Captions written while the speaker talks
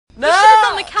No! You should have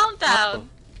done the countdown.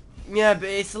 Yeah, but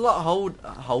it's a lot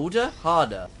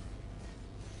harder.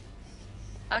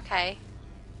 Okay.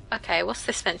 Okay, what's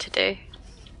this meant to do?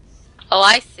 Oh,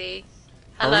 I see.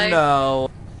 Hello. Oh no.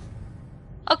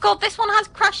 Oh god, this one has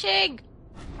crushing!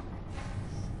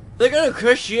 They're gonna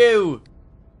crush you!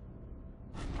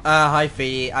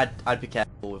 Hifey, I'd be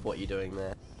careful with what you're doing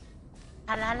there.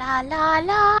 La la la la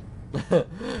la.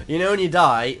 You know when you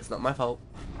die, it's not my fault.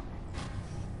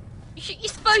 You're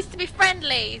supposed to be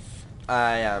friendlies.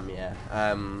 I am, yeah.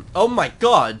 Oh my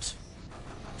god!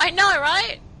 I know,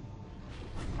 right?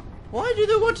 Why do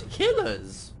they want to kill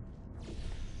us?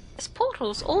 There's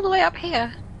portals all the way up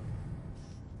here.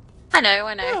 I know,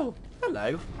 I know. Oh,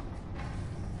 hello.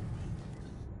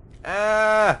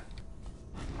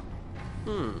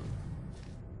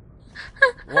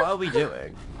 What are we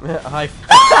doing? Hi.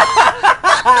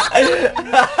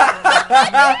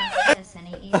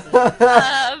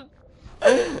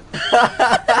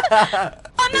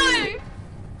 Oh no!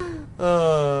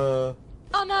 Oh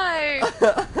Oh no!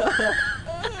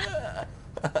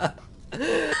 That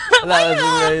was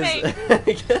amazing.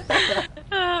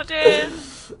 Oh dear.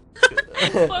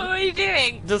 What were you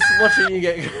doing? Just watching you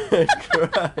get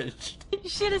crushed. You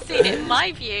should have seen it in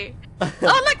my view. Oh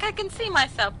look, I can see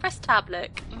myself. Press tab,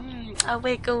 look. A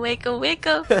wiggle, wiggle,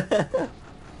 wiggle.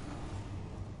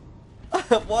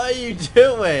 What are you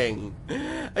doing?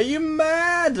 Are you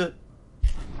mad?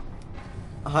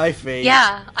 Hifey.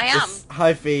 Yeah, I am.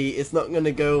 Hifey, it's not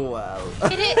gonna go well.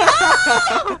 It is.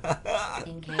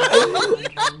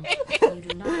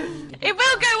 It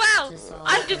will go well.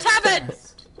 I'm determined.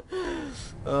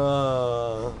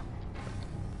 Oh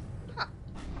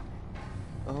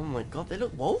my god, they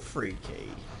look wall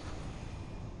freaky.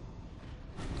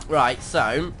 Right,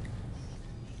 so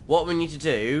what we need to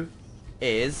do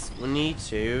is we need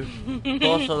to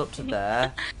portal up to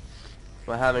there.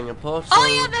 We're having a portal. Oh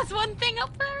yeah, there's one thing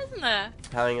up there, isn't there?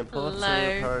 Having a portal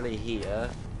apparently here.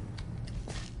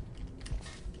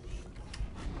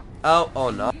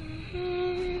 Oh no.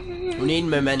 We need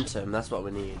momentum, that's what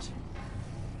we need.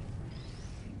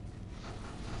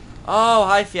 Oh,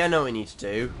 Hifey, I know what we need to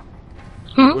do.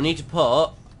 We need to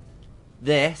put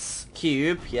this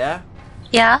cube, yeah?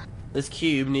 Yeah. This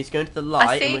cube needs to go into the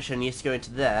light, in which it needs to go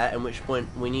into there, at which point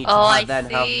we need to have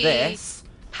this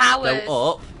Powers.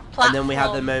 go up, and then we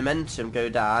have the momentum go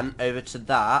down over to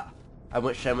that, at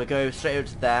which then we go straight over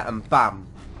to there, and bam!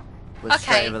 We're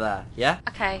straight over there, yeah?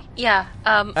 Okay, yeah.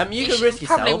 You can risk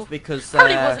yourself, because...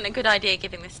 Probably wasn't a good idea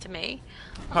giving this to me.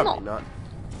 Probably not.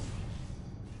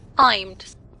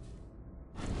 Timed.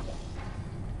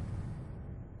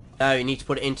 No, you need to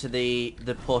put it into the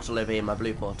portal over here, my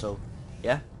blue portal.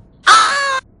 Yeah?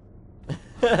 Ah!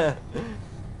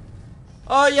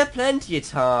 Oh, you have plenty of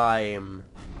time.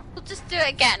 We'll just do it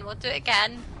again. We'll do it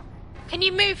again. Can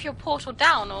you move your portal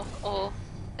down or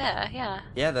there? Yeah.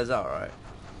 Yeah, that's alright.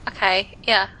 Okay,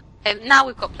 yeah. Now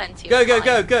we've got plenty of Go,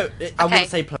 time. go! I wouldn't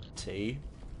say plenty.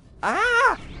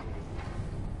 Ah!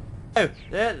 Oh,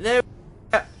 there. Get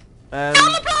on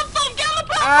the platform! Get on the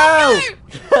platform!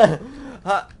 Ow!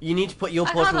 Go! You need to put your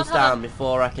portals down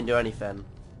before I can do anything.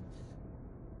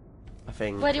 I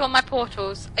think. Where do you want my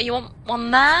portals? You want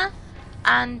one there?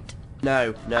 And...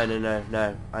 No. I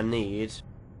need...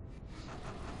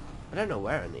 I don't know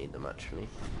where I need them, actually.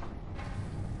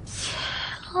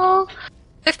 Oh...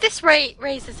 If this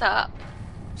raises up...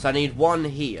 So I need one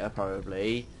here,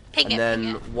 probably. Ping and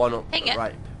then one up... Ping it.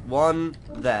 Right. One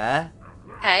there.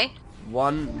 Okay.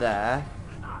 One there.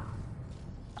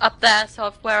 Up there,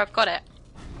 so where I've got it.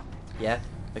 Yeah.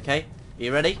 Okay. Are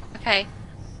you ready? Okay.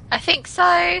 I think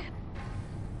so.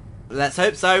 Let's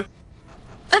hope so.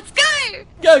 Let's go!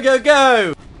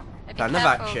 Go! Be Plan of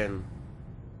careful. action.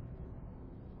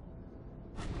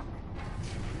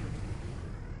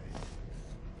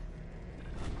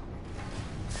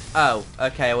 Oh,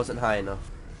 okay, I wasn't high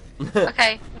enough.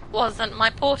 Okay, wasn't my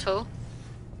portal.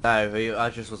 No, I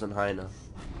just wasn't high enough.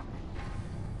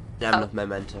 Didn't have enough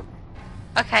momentum.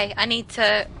 Okay, I need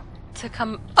to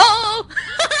come... Oh!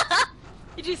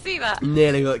 Did you see that?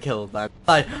 Nearly got killed, man.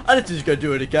 I need to just go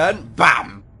do it again.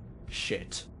 Bam!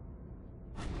 Shit.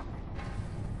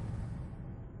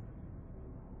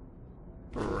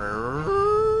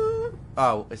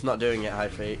 Oh, it's not doing it,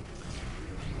 Hifey.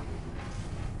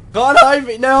 Go on,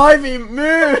 Hifey! No, Hifey,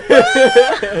 move!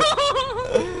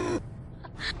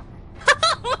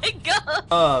 Oh my god!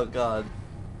 Oh god.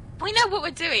 We know what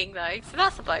we're doing though, so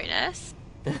that's a bonus.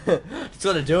 It's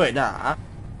gotta do it now.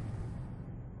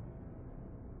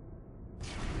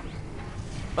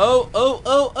 Oh!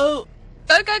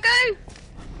 Go, go, go!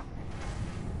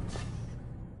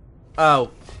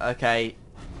 Oh, okay.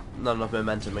 not enough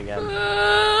momentum again.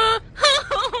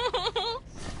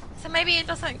 So maybe it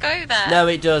doesn't go there. No,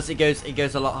 it does. It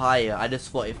goes a lot higher. I just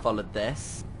thought it followed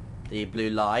this, the blue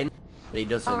line, but it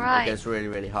doesn't. Alright. It goes really,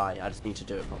 really high. I just need to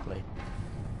do it properly.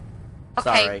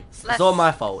 Okay, Sorry, it's all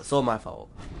my fault. It's all my fault.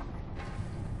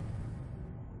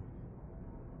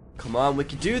 Come on, we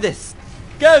can do this.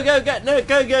 Go, go, go! No,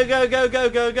 go, go, go, go, go,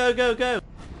 go, go, go, go!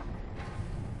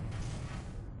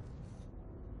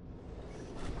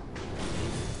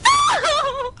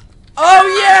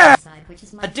 Oh yeah!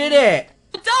 I did it!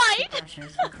 Died!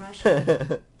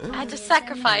 I had to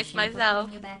sacrifice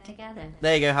myself.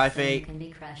 There you go, Hifey.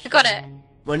 I got it.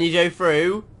 When you go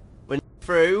through,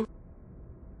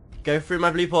 go through my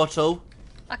blue portal.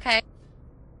 Okay.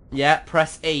 Yeah,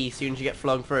 press E as soon as you get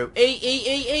flung through. E, E,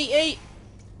 E, E, E!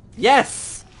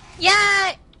 Yes!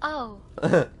 Yeah! Oh.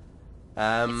 It's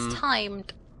Um,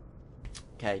 timed.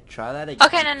 okay, try that again.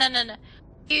 Okay, no.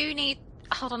 You need...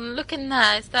 Hold on, look in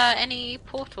there. Is there any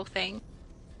portal thing?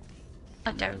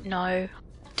 I don't know.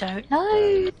 Don't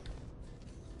know.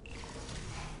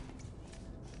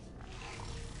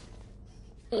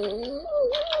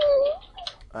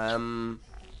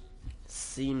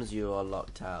 Seems you are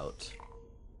locked out.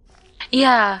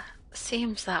 Yeah,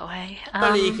 seems that way.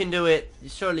 Surely you can do it.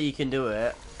 Surely you can do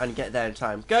it and get there in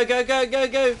time. Go, go, go, go,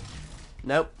 go!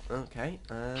 Nope. Okay.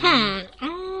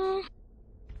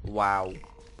 Wow.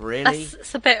 Really?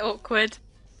 That's a bit awkward.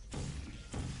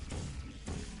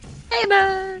 Hey,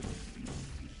 man.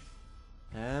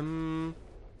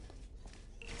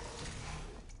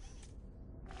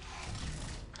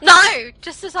 No!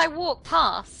 Just as I walk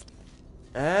past.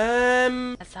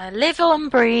 As I live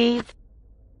and breathe.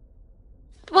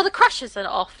 Well, the crushers are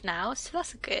off now, so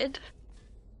that's good.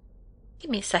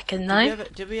 Give me a second, though.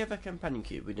 Did we have a companion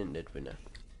cube? We didn't, did we? No.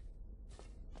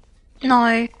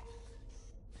 No.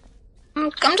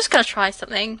 I'm just gonna try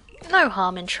something. No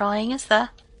harm in trying, is there?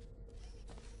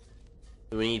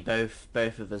 We need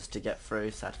both of us to get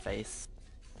through, sad face.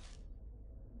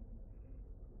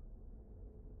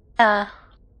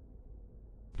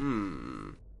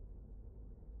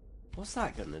 What's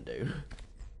that gonna do?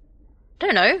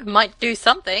 Don't know, might do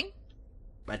something.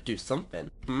 Might do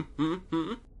something. Boom.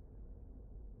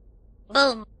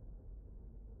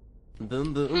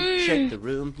 Boom, boom, shake the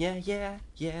room. Yeah, yeah,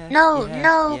 yeah. No, yeah,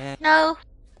 no, yeah. no.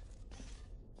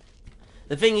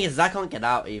 The thing is, I can't get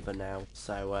out either now,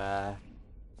 so,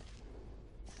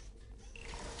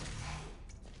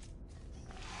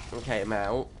 okay, I'm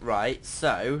out. Right,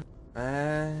 so,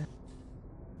 oh,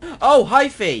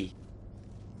 Hifey!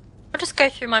 I'll just go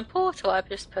through my portal I've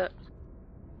just put.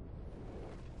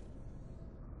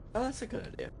 Oh, that's a good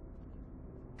idea.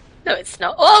 No, it's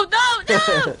not. Oh, no,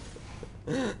 no!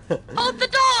 Hold the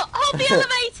door! Hold the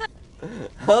elevator!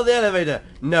 Hold the elevator!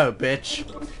 No, bitch!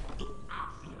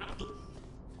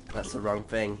 That's the wrong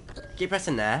thing. Keep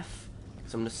pressing F,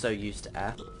 because I'm just so used to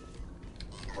F.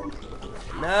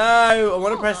 No! I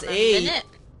want to press E! Minute.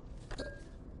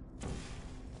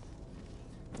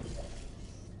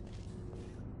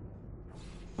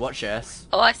 Watch this.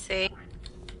 Oh, I see.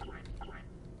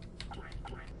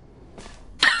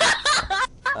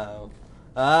 Oh.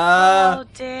 Oh,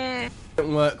 dear.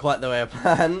 Didn't work quite the way I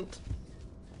planned.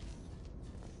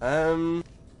 How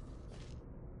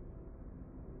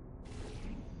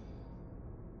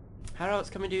else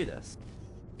can we do this?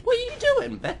 What are you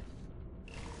doing, Beth?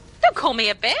 Don't call me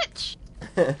a bitch.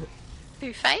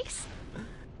 Two-face.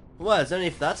 Well, it's only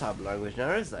if that type of language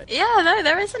now, is there? Yeah, no,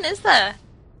 there isn't, is there?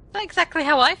 Not exactly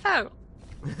how I felt.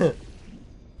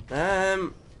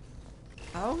 How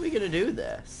are we gonna do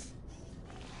this?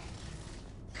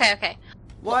 Okay.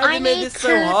 Why have you made this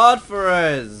so hard for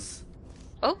us?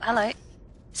 Oh, hello.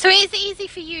 So is it easy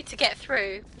for you to get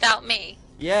through without me?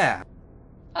 Yeah.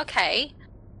 Okay.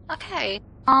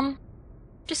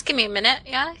 Just give me a minute,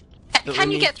 yeah? But Can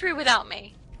you get through without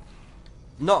me?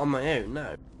 Not on my own,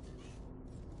 no.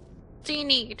 Do you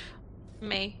need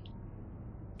me?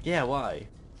 Yeah, why?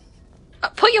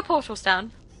 Put your portals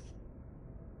down.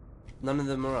 None of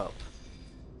them are up.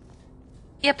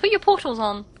 Yeah, put your portals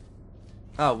on.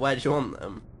 Oh, where do you want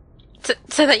them?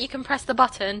 So that you can press the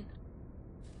button.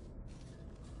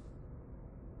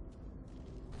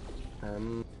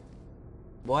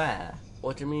 Where?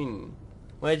 What do you mean?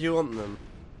 Where do you want them?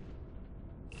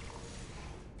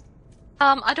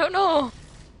 I don't know.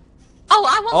 Oh,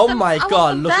 I want them. Oh my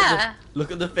god, look there.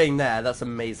 at the thing there, that's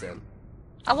amazing.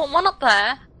 I want one up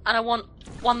there, and I want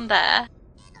one there.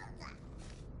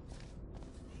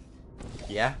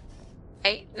 Yeah?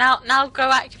 Okay, now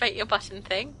go activate your button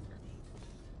thing.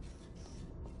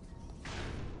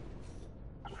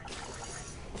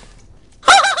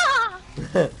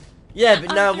 Yeah,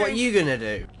 but now what are you gonna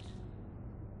do?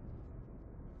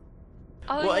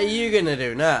 Oh, what are you gonna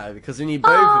do now? Because we need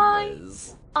both of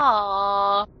those.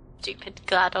 Aww, stupid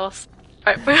GLaDOS.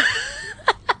 Right.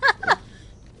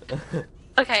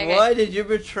 Okay. Why did you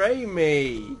betray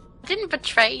me? I didn't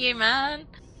betray you, man.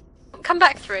 Come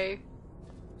back through.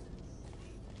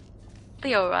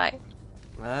 Be alright.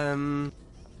 I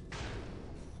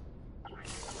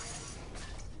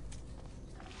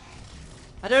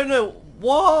don't know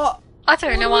what. I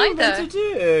don't know what either. What am I meant to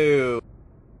do?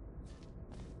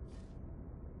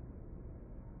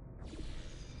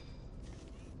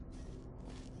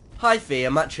 Hifey,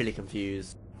 I'm actually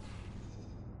confused.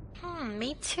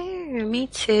 Me too. Me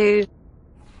too.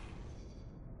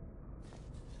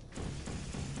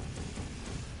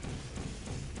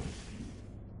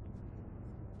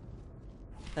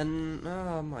 And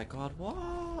oh my god,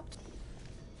 what?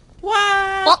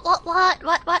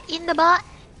 What in the butt?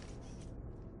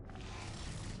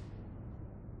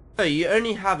 Oh, you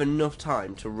only have enough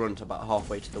time to run to about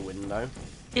halfway to the window.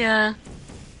 Yeah.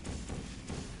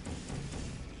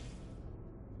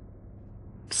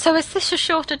 So is this a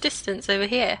shorter distance over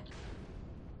here?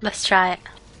 Let's try it.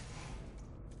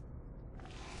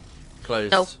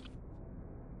 Closed. Nope.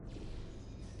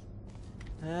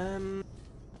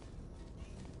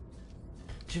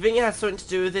 Do you think it has something to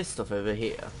do with this stuff over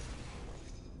here?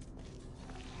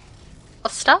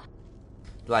 What stuff?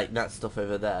 Like that stuff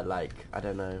over there, like, I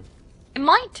don't know. It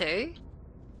might do.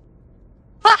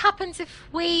 What happens if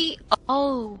we...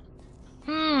 Oh.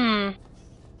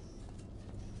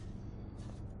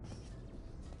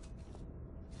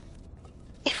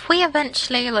 If we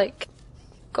eventually, like,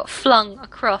 got flung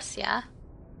across, yeah?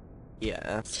 Yeah.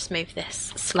 Let's just move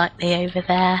this slightly over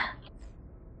there.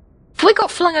 If we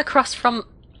got flung across from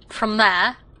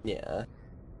there... Yeah.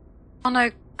 Oh no,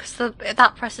 because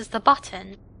that presses the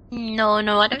button. No,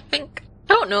 I don't think...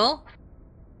 Don't know.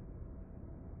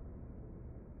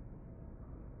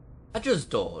 I just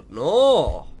don't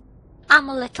know. I'm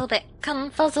a little bit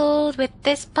confuzzled with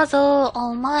this puzzle.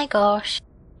 Oh my gosh.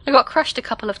 I got crushed a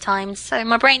couple of times, so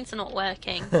my brains are not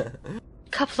working. A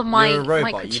couple of my You're a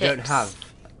robot, microchips. you don't have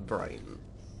a brain.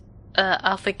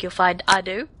 I think you'll find I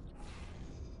do.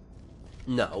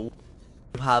 No.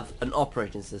 You have an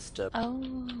operating system.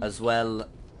 Oh. As well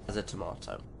as a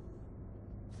tomato.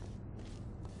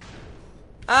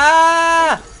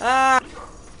 Ah! Ah!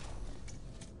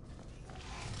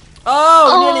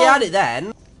 Oh, we nearly had it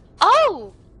then.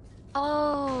 Oh!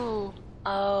 Oh.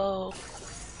 Oh.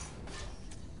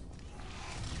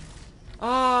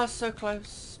 Ah, so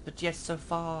close, but yet so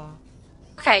far.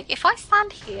 Okay, if I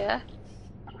stand here...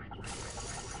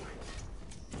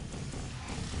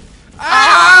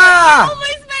 Ah! I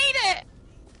almost made it!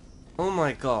 Oh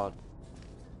my god.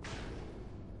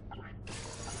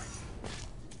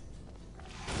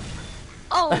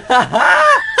 Oh.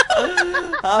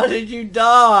 How did you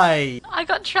die? I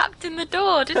got trapped in the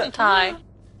door, didn't I?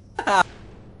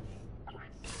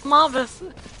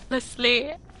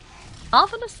 Marvelously.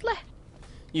 Marvelously?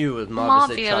 You was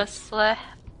marvelously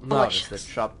Delicious.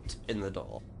 trapped in the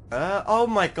door. Oh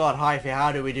my god, Hifey,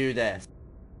 how do we do this?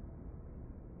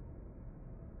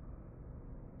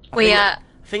 I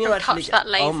think I'm actually... touch that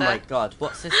laser. Oh my god,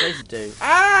 what's this laser do?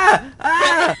 Ah!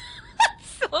 Ah!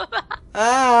 Saw that.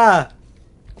 Ah!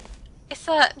 It's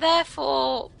there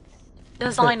for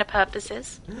designer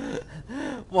purposes.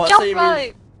 What? Jump So you rope!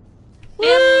 mean...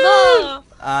 In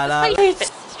Ah, the space it's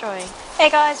destroying. Hey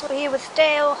guys, we're here with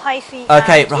Dale, Hifey,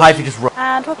 okay, and Hifey, just run.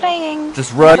 and we're playing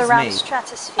Just run the to round me.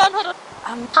 Stratosphere. Hold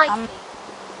on.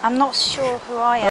 I'm not sure who I am.